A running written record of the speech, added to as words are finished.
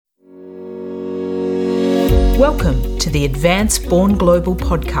Welcome to the Advance Born Global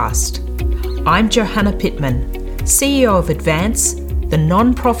podcast. I'm Johanna Pittman, CEO of Advance, the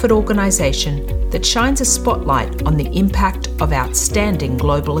non-profit organisation that shines a spotlight on the impact of outstanding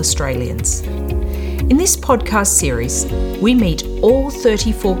global Australians. In this podcast series, we meet all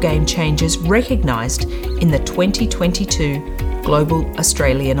 34 game changers recognised in the 2022 Global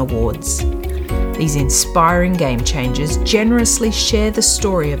Australian Awards. These inspiring game changers generously share the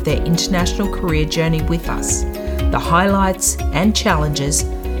story of their international career journey with us, the highlights and challenges,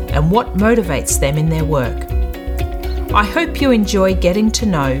 and what motivates them in their work. I hope you enjoy getting to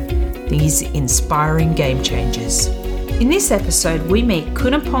know these inspiring game changers. In this episode, we meet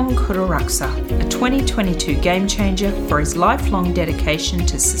Kunapong Kudaraksa, a 2022 game changer for his lifelong dedication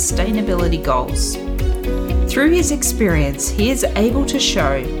to sustainability goals. Through his experience, he is able to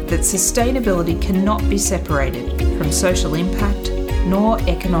show that sustainability cannot be separated from social impact nor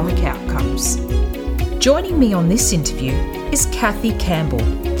economic outcomes. Joining me on this interview is Kathy Campbell,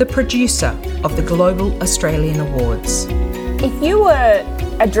 the producer of the Global Australian Awards. If you were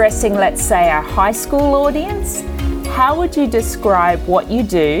addressing, let's say, a high school audience, how would you describe what you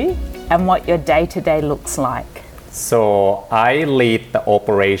do and what your day-to-day looks like? So I lead the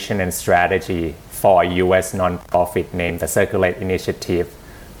operation and strategy for a US nonprofit named the Circulate Initiative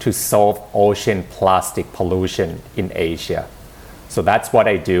to solve ocean plastic pollution in Asia. So that's what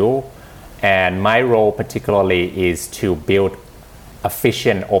I do. And my role particularly is to build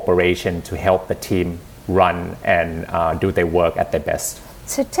efficient operation to help the team run and do their work at their best.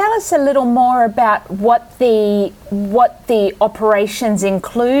 So tell us a little more about what the operations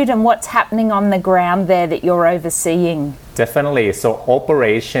include and what's happening on the ground there that you're overseeing. Definitely. So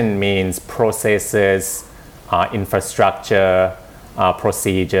operation means processes, infrastructure,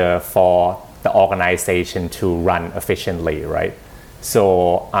 procedure for the organization to run efficiently, right?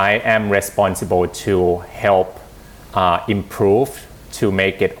 So I am responsible to help improve, to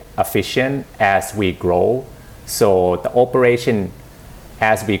make it efficient as we grow. So the operation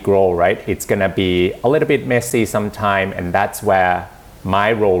as we grow, right, it's gonna be a little bit messy sometime, and that's where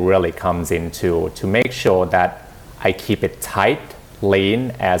my role really comes into, to make sure that I keep it tight,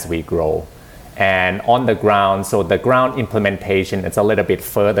 lean as we grow. And on the ground, so the ground implementation is a little bit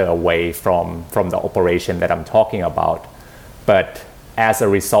further away from the operation that I'm talking about. But as a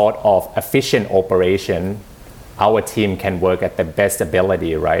result of efficient operation, our team can work at the best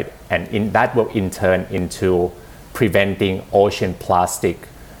ability, right? And that will in turn into preventing ocean plastic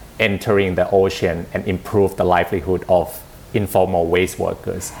entering the ocean and improve the livelihood of informal waste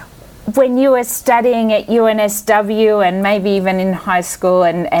workers. When you were studying at UNSW and maybe even in high school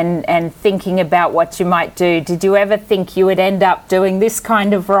and thinking about what you might do, did you ever think you would end up doing this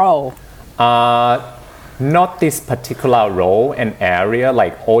kind of role? Not this particular role and area,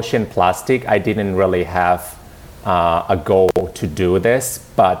 like ocean plastic. I didn't really have a goal to do this.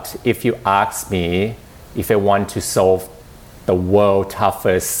 But if you ask me if I want to solve the world's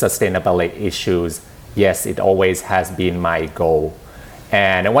toughest sustainability issues, yes, it always has been my goal.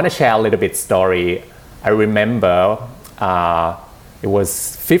 And I want to share a little bit story. I remember it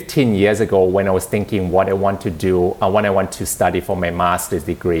was 15 years ago when I was thinking what I want to do, what I want to study for my master's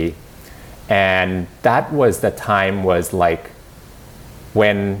degree. And that was the time was like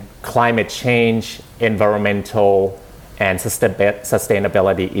when climate change, environmental, and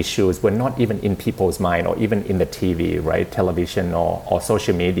sustainability issues were not even in people's mind or even in the TV, right? Television or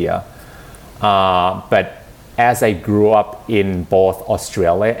social media. But as I grew up in both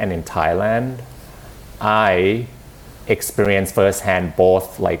Australia and in Thailand, I experienced firsthand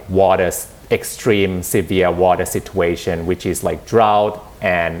both like extreme severe water situation, which is like drought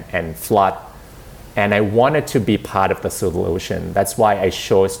and flood. And I wanted to be part of the solution. That's why I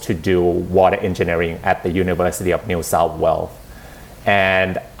chose to do water engineering at the University of New South Wales.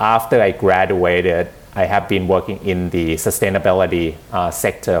 And after I graduated, I have been working in the sustainability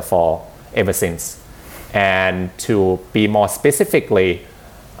sector for ever since. And to be more specifically,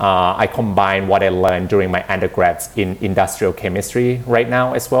 I combine what I learned during my undergrads in industrial chemistry right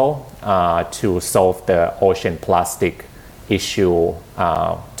now as well to solve the ocean plastic issue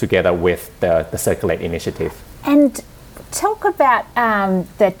together with the Circulate Initiative. And talk about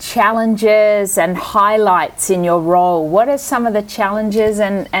the challenges and highlights in your role. What are some of the challenges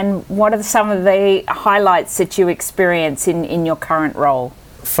and what are some of the highlights that you experience in your current role?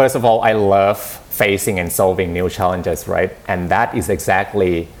 First of all, I love facing and solving new challenges, right? And that is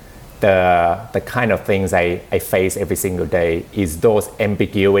exactly the kind of things I face every single day, is those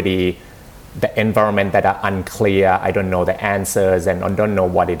ambiguity, the environment that are unclear. I don't know the answers and I don't know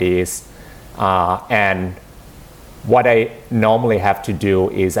what it is. And what I normally have to do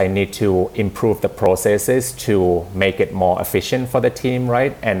is I need to improve the processes to make it more efficient for the team,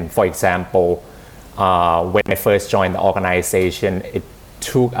 right? And for example, when I first joined the organization, it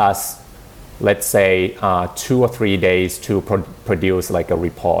took us, let's say, 2 or 3 days to produce like a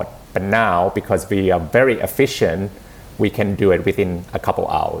report. But now, because we are very efficient, we can do it within a couple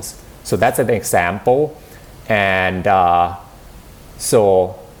hours. So that's an example. And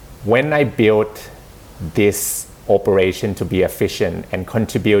so when I built this operation to be efficient and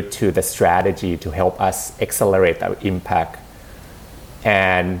contribute to the strategy to help us accelerate our impact,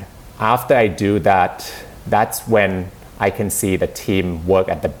 and after I do that, that's when I can see the team work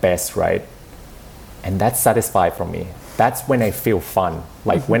at the best, right? And that's satisfying for me. That's when I feel fun.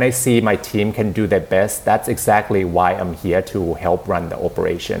 Like when I see my team can do their best, that's exactly why I'm here to help run the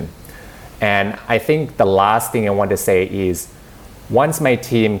operation. And I think the last thing I want to say is, once my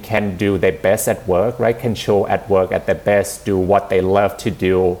team can do their best at work, right, can show at work at their best, do what they love to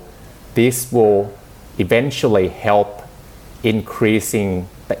do, this will eventually help increasing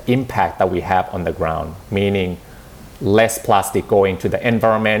the impact that we have on the ground, meaning less plastic going to the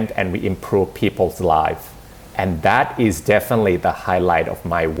environment, and we improve people's lives. And that is definitely the highlight of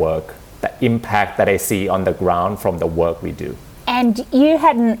my work, the impact that I see on the ground from the work we do. And you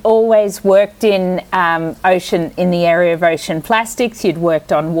hadn't always worked in the area of ocean plastics. You'd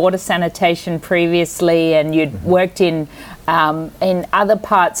worked on water sanitation previously, and you'd worked in other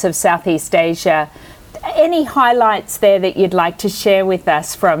parts of Southeast Asia. Any highlights there that you'd like to share with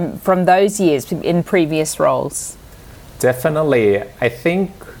us from those years in previous roles? Definitely. I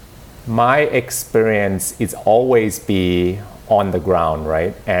think my experience is always be on the ground,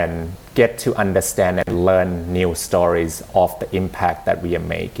 right? And get to understand and learn new stories of the impact that we are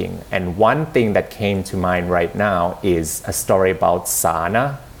making. And one thing that came to mind right now is a story about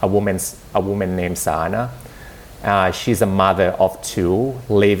Sana, a woman named Sana. She's a mother of 2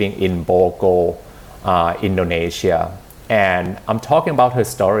 living in Bogor, Indonesia. And I'm talking about her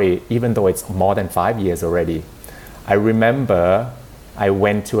story even though it's more than 5 years already. I remember I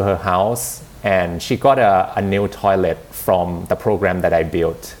went to her house and she got a new toilet from the program that I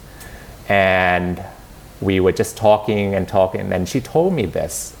built. And we were just talking, and she told me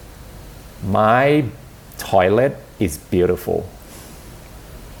this: my toilet is beautiful.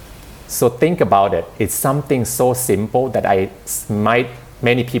 So think about it. It's something so simple that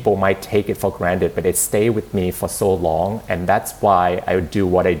many people might take it for granted, but it stayed with me for so long. And that's why I do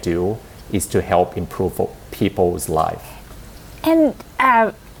what I do, is to help improve people's life. And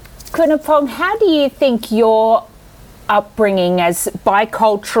Kunapong, how do you think your upbringing as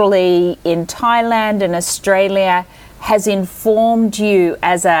biculturally in Thailand and Australia has informed you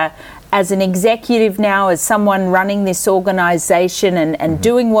as an executive now, as someone running this organization and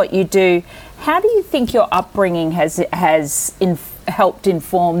doing what you do? How do you think your upbringing has helped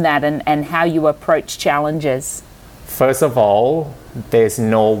inform that and how you approach challenges? First of all, there's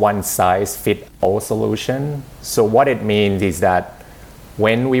no one-size-fits-all solution. So what it means is that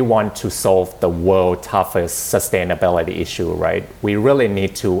when we want to solve the world's toughest sustainability issue, right, we really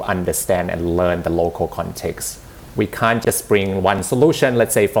need to understand and learn the local context. We can't just bring one solution,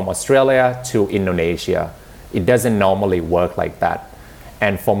 let's say from Australia to Indonesia. It doesn't normally work like that.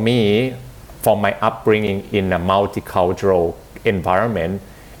 And for me, from my upbringing in a multicultural environment,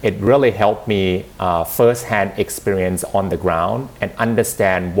 it really helped me first-hand experience on the ground and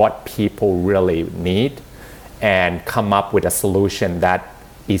understand what people really need, and come up with a solution that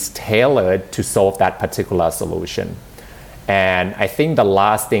is tailored to solve that particular solution. And I think the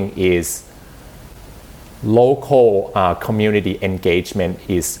last thing is local community engagement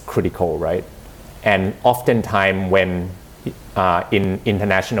is critical, right? And oftentimes when in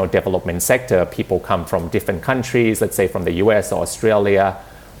international development sector, people come from different countries, let's say from the US or Australia,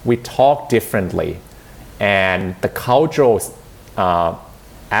 we talk differently. And the cultural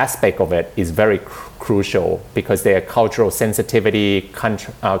aspect of it is very crucial, because their cultural sensitivity,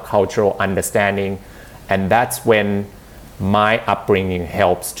 cultural understanding, and that's when my upbringing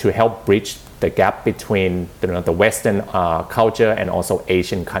helps to help bridge the gap between the Western culture and also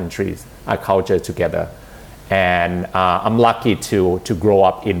Asian countries culture together. And I'm lucky to grow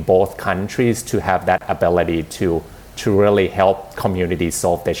up in both countries to have that ability to really help communities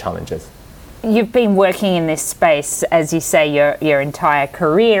solve their challenges. You've been working in this space, as you say, your entire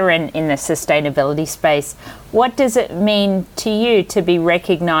career and in the sustainability space. What does it mean to you to be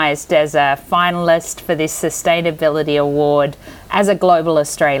recognised as a finalist for this sustainability award as a global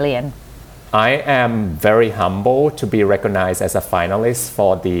Australian? I am very humbled to be recognized as a finalist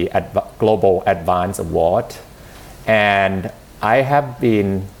for the Global Advance Award. And I have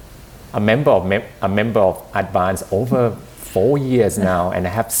been a member of Advance over 4 years now, and I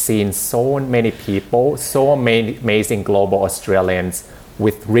have seen so many people, so many amazing global Australians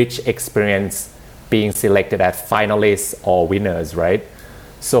with rich experience being selected as finalists or winners, right?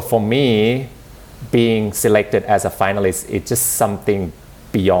 So for me, being selected as a finalist is just something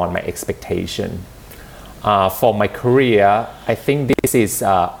beyond my expectation. For my career, I think this is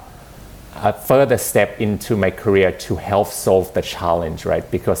a further step into my career to help solve the challenge, right?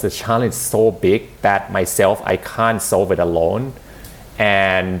 Because the challenge is so big that myself, I can't solve it alone.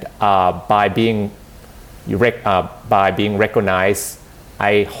 And by being recognized,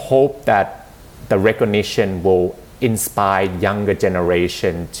 I hope that the recognition will inspire younger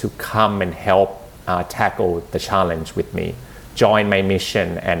generation to come and help tackle the challenge with me, join my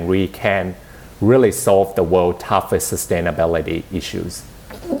mission, and we can really solve the world's toughest sustainability issues.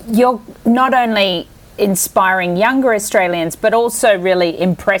 You're not only inspiring younger Australians, but also really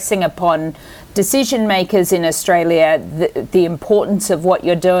impressing upon decision makers in Australia the importance of what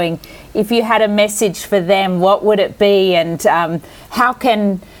you're doing. If you had a message for them, what would it be, and how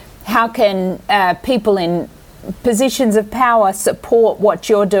can people in positions of power support what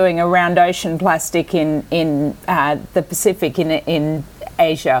you're doing around ocean plastic in the Pacific, in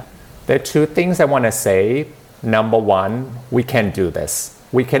Asia? There are two things I want to say. Number one, we can do this.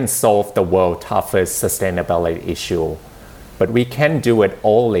 We can solve the world's toughest sustainability issue, but we can do it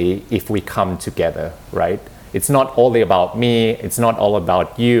only if we come together, right? It's not only about me, it's not all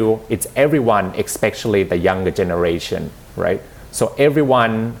about you, it's everyone, especially the younger generation, right? So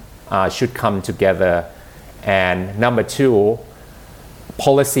everyone should come together. And number two,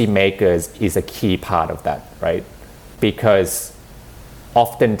 policymakers is a key part of that, right? Because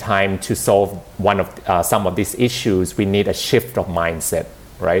oftentimes to solve some of these issues, we need a shift of mindset,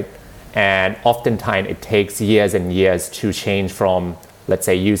 right? And oftentimes it takes years and years to change from, let's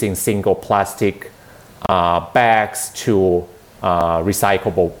say, using single plastic bags to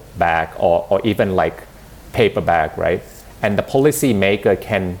recyclable bag or even like paper bag, right? And the policymaker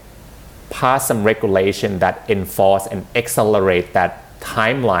can pass some regulation that enforce and accelerate that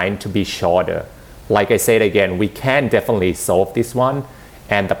timeline to be shorter. Like I said again, we can definitely solve this one,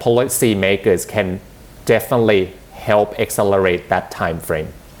 and the policymakers can definitely help accelerate that time frame.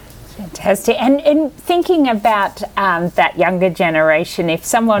 Fantastic. And thinking about that younger generation, if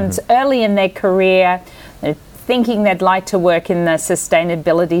someone's early in their career, they're thinking they'd like to work in the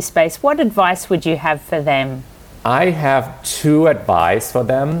sustainability space, what advice would you have for them? I have two advice for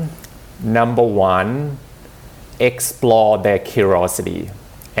them. Number one, explore their curiosity.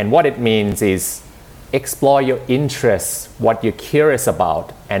 And what it means is explore your interests, what you're curious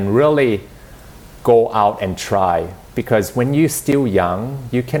about, and really go out and try. Because when you're still young,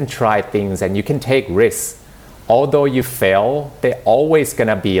 you can try things and you can take risks. Although you fail, there always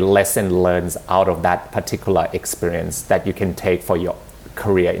gonna be lessons learned out of that particular experience that you can take for your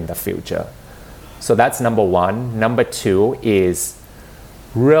career in the future. So that's number one. Number two is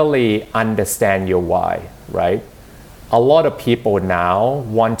really understand your why, right? A lot of people now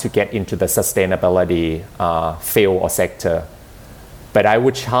want to get into the sustainability field or sector, but I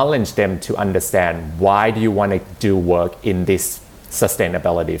would challenge them to understand why do you want to do work in this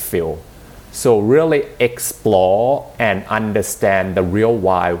sustainability field. So really explore and understand the real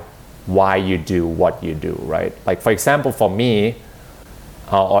why you do what you do, right? Like for example, for me,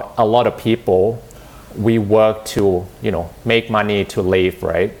 a lot of people, we work to, make money to live,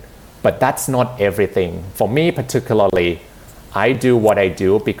 right? But that's not everything. For me particularly, I do what I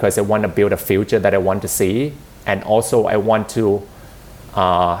do because I want to build a future that I want to see, and also I want to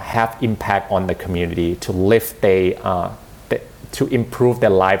have impact on the community to lift to improve their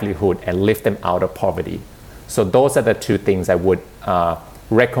livelihood and lift them out of poverty. So those are the two things I would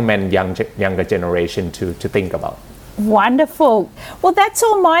recommend younger generation to think about. Wonderful. Well, that's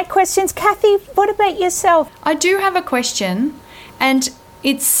all my questions. Kathy, what about yourself? I do have a question, and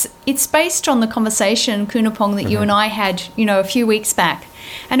it's based on the conversation, Kunapong, that you and I had, a few weeks back,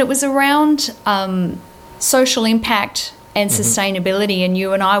 and it was around social impact and sustainability. And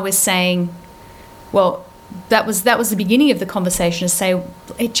you and I were saying, well, that was the beginning of the conversation, to say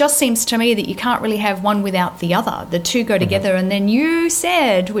it just seems to me that you can't really have one without the other. The two go together. And then you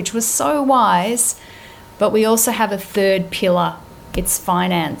said, which was so wise, but we also have a third pillar. It's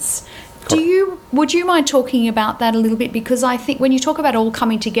finance. Would you mind talking about that a little bit? Because I think when you talk about all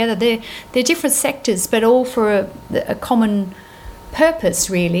coming together, they're different sectors, but all for a common purpose,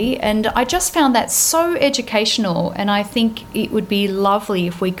 really. And I just found that so educational, and I think it would be lovely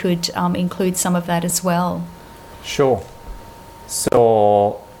if we could include some of that as well. Sure.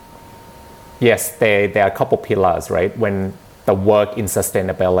 So yes, there are a couple pillars, right? When the work in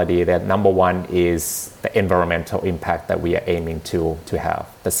sustainability, that number one is the environmental impact that we are aiming to have.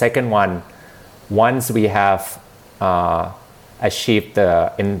 The second one, once we have achieved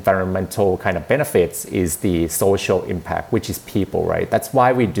the environmental kind of benefits, is the social impact, which is people, right? That's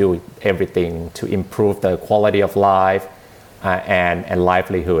why we do everything to improve the quality of life and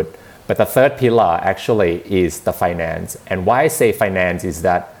livelihood. But the third pillar actually is the finance. And why I say finance is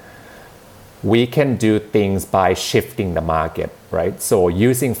that we can do things by shifting the market, right? So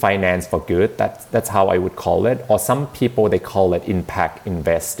using finance for good, that's how I would call it. Or some people, they call it impact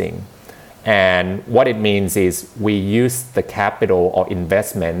investing. And what it means is we use the capital or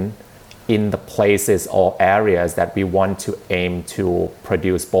investment in the places or areas that we want to aim to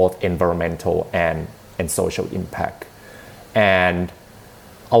produce both environmental and social impact. And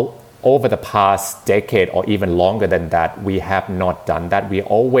over the past decade or even longer than that, we have not done that. We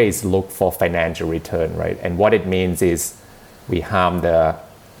always look for financial return, right? And what it means is we harm the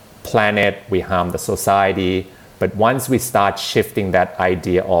planet, we harm the society. But once we start shifting that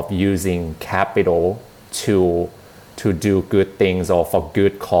idea of using capital to do good things or for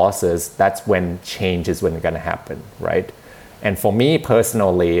good causes, that's when change is going to happen, right? And for me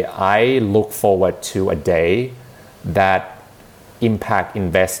personally, I look forward to a day that impact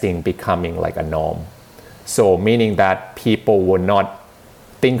investing becoming like a norm. So meaning that people will not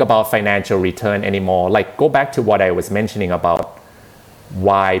think about financial return anymore. Like go back to what I was mentioning about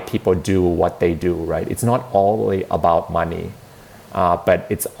why people do what they do, right? It's not only about money, but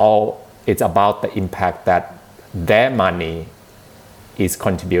it's about the impact that their money is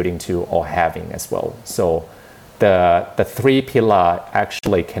contributing to or having as well. So the three pillars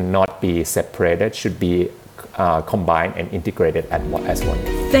actually cannot be separated, should be combined and integrated as one.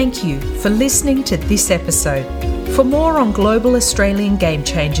 Thank you for listening to this episode. For more on global Australian game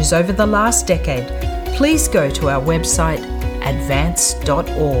changers over the last decade, please go to our website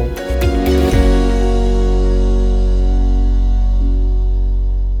advance.org.